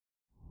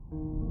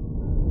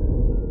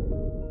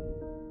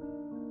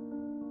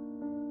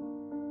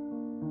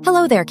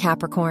Hello there,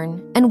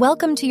 Capricorn, and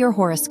welcome to your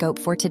horoscope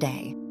for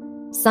today,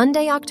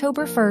 Sunday,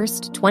 October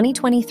 1st,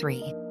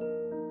 2023.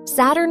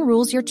 Saturn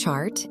rules your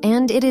chart,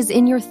 and it is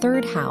in your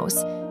third house,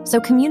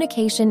 so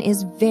communication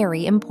is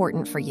very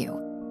important for you.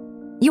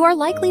 You are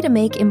likely to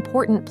make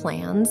important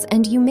plans,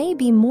 and you may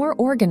be more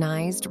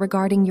organized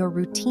regarding your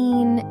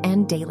routine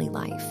and daily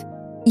life.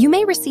 You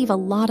may receive a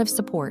lot of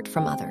support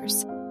from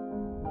others.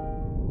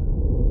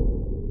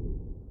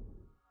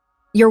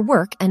 Your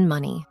work and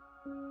money.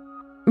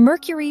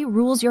 Mercury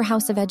rules your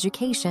house of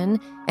education,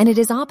 and it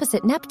is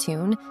opposite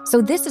Neptune,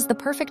 so this is the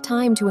perfect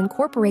time to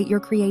incorporate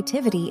your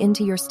creativity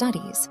into your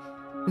studies.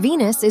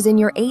 Venus is in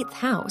your 8th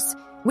house,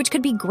 which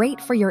could be great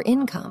for your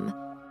income.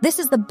 This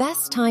is the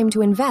best time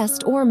to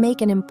invest or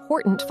make an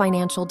important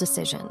financial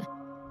decision.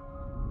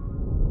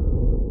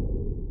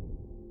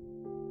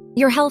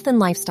 Your health and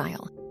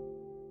lifestyle.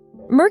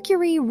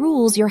 Mercury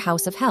rules your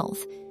house of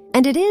health,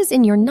 and it is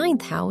in your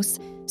 9th house,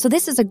 so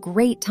this is a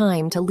great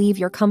time to leave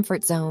your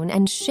comfort zone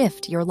and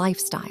shift your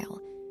lifestyle.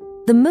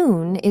 The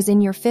moon is in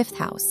your 5th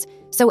house,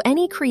 so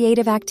any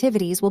creative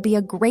activities will be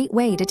a great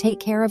way to take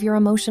care of your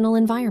emotional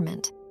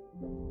environment.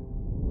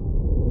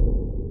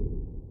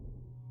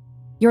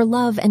 Your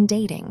love and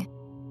dating.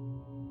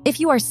 If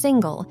you are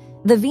single,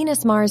 the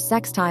Venus-Mars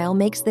sextile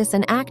makes this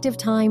an active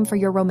time for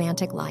your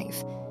romantic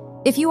life.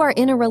 If you are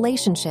in a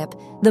relationship,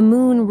 the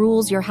moon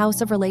rules your house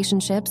of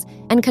relationships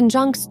and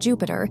conjuncts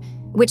Jupiter,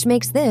 which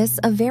makes this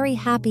a very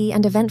happy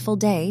and eventful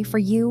day for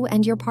you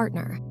and your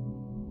partner.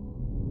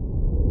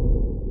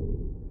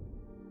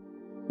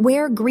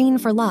 Wear green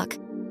for luck.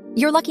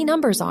 Your lucky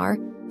numbers are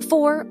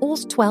 4,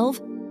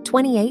 12,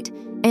 28,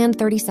 and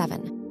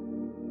 37.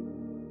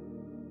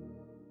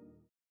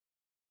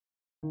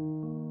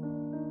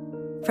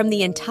 From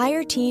the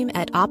entire team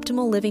at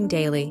Optimal Living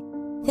Daily,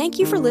 thank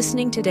you for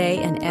listening today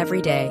and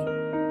every day.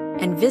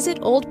 And visit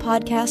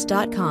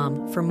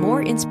oldpodcast.com for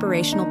more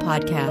inspirational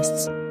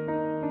podcasts.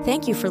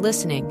 Thank you for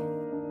listening.